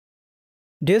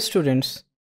Dear students,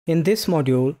 in this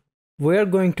module, we are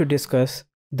going to discuss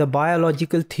the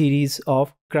biological theories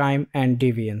of crime and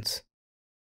deviance.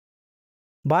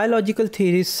 Biological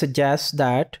theories suggest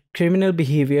that criminal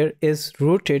behavior is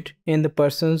rooted in the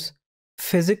person's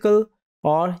physical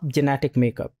or genetic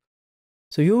makeup.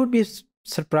 So you would be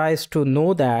surprised to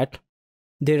know that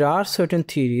there are certain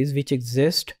theories which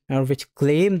exist and which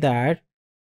claim that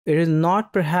it is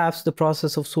not perhaps the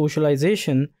process of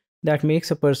socialization that makes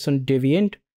a person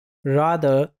deviant.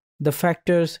 Rather, the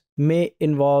factors may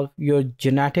involve your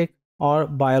genetic or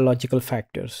biological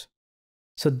factors.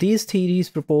 So these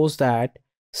theories propose that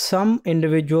some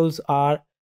individuals are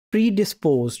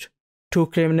predisposed to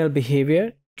criminal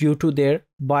behavior due to their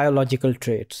biological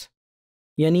traits.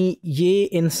 यानी ये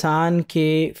इंसान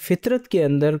के फितरत के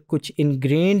अंदर कुछ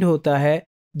ingrained होता है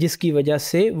जिसकी वजह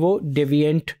से वो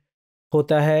डेविएंट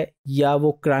होता है या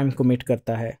वो क्राइम कमिट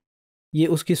करता है. ये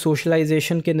उसकी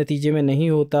सोशलाइजेशन के नतीजे में नहीं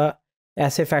होता,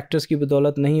 ऐसे फैक्टर्स की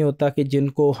बदौलत नहीं होता कि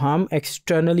जिनको हम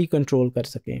एक्सटर्नली कंट्रोल कर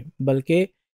सकें, बल्कि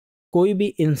कोई भी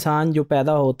इंसान जो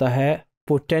पैदा होता है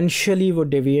पोटेंशियली वो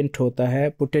डेविएंट होता है,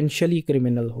 पोटेंशियली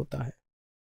क्रिमिनल होता है.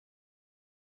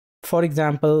 For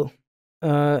example,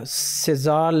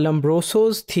 Cesar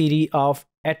Lombroso's theory of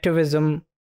atavism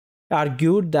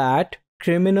argued that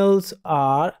criminals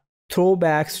are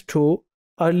throwbacks to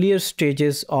earlier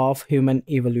stages of human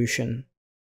evolution.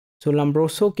 So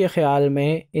Lombroso के ख्याल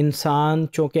में इंसान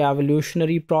चूँकि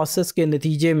एवोल्यूशनरी प्रोसेस के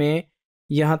नतीजे में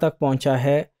यहाँ तक पहुँचा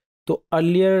है, तो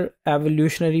अर्लियर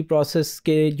एवोल्यूशनरी प्रोसेस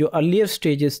के जो अर्लियर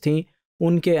स्टेजेस थी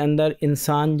उनके अंदर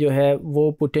इंसान जो है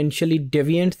वो पोटेंशियली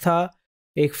डेविएंट था,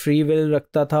 एक फ्री विल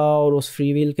रखता था और उस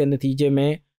फ्री विल के नतीजे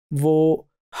में वो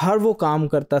हर वो काम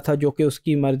करता था जो कि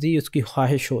उसकी मर्ज़ी, उसकी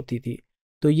ख्वाहिश होती थी.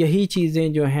 तो यही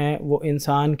चीज़ें जो हैं वो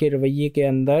इंसान के रवैये के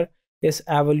अंदर इस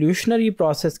एवोल्यूशनरी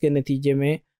प्रोसेस के नतीजे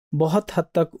में बहुत हद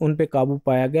तक उन पे काबू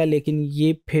पाया गया, लेकिन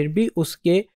ये फिर भी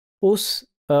उसके उस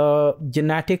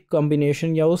जेनेटिक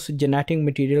कॉम्बिनेशन या उस जेनेटिक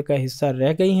मटेरियल का हिस्सा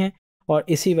रह गई हैं. और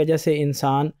इसी वजह से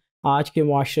इंसान आज के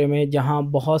माशरे में जहाँ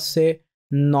बहुत से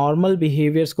नॉर्मल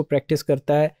बिहेवियर्स को प्रैक्टिस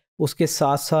करता है, उसके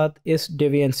साथ साथ इस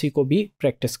डेविएंसी को भी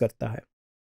प्रैक्टिस करता है.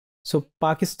 So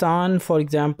Pakistan, for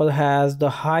example, has the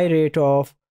high rate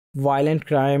of violent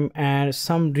crime, and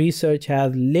some research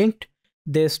has linked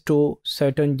this to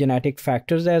certain genetic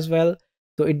factors as well.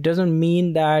 So it doesn't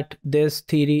mean that this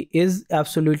theory is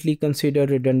absolutely considered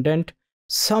redundant.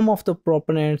 Some of the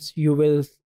proponents you will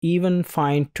even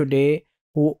find today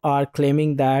who are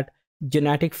claiming that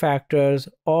genetic factors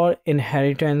or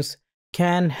inheritance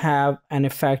can have an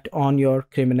effect on your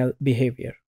criminal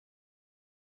behavior.